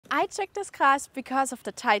I took this class because of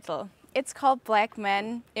the title. It's called Black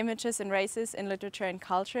Men, Images and Races in Literature and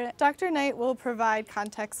Culture. Dr. Knight will provide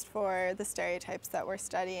context for the stereotypes that we're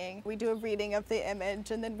studying. We do a reading of the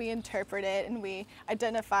image and then we interpret it and we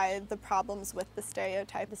identify the problems with the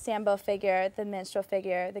stereotype. The Sambo figure, the minstrel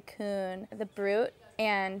figure, the coon, the brute,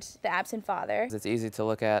 and the absent father. It's easy to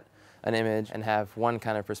look at an image and have one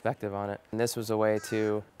kind of perspective on it. And this was a way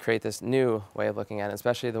to create this new way of looking at it,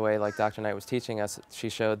 especially the way like Dr. Knight was teaching us. She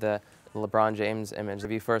showed the LeBron James image.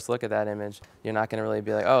 If you first look at that image, you're not going to really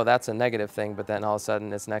be like, oh, that's a negative thing, but then all of a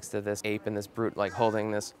sudden it's next to this ape and this brute like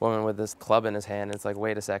holding this woman with this club in his hand. It's like,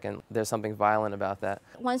 wait a second, there's something violent about that.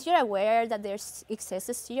 Once you're aware that there exists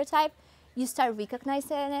a stereotype, you start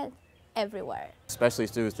recognizing it everywhere. Especially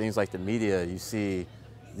through things like the media, you see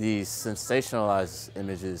these sensationalized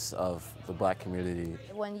images of the Black community.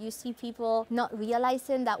 When you see people not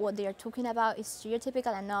realizing that what they are talking about is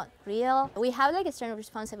stereotypical and not real, we have like a certain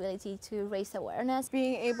responsibility to raise awareness.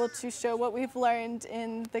 Being able to show what we've learned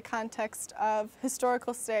in the context of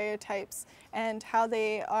historical stereotypes and how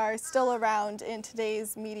they are still around in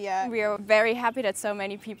today's media. We are very happy that so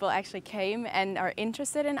many people actually came and are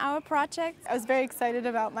interested in our project. I was very excited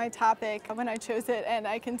about my topic when I chose it, and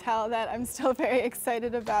I can tell that I'm still very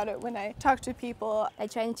excited about it when I talk to people. I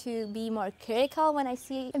try to be more critical when I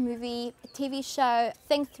see a movie, a TV show,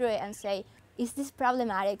 think through it and say, is this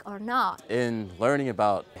problematic or not? In learning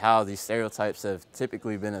about how these stereotypes have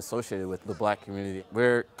typically been associated with the Black community,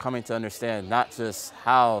 we're coming to understand not just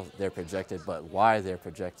how they're projected, but why they're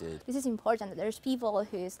projected. This is important. There's people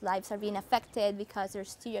whose lives are being affected because they're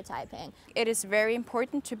stereotyping. It is very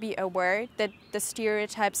important to be aware that the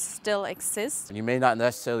stereotypes still exist. You may not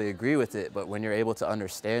necessarily agree with it, but when you're able to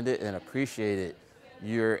understand it and appreciate it,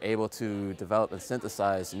 you're able to develop and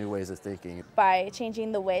synthesize new ways of thinking. By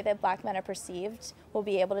changing the way that Black men are perceived, we'll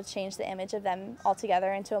be able to change the image of them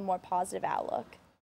altogether into a more positive outlook.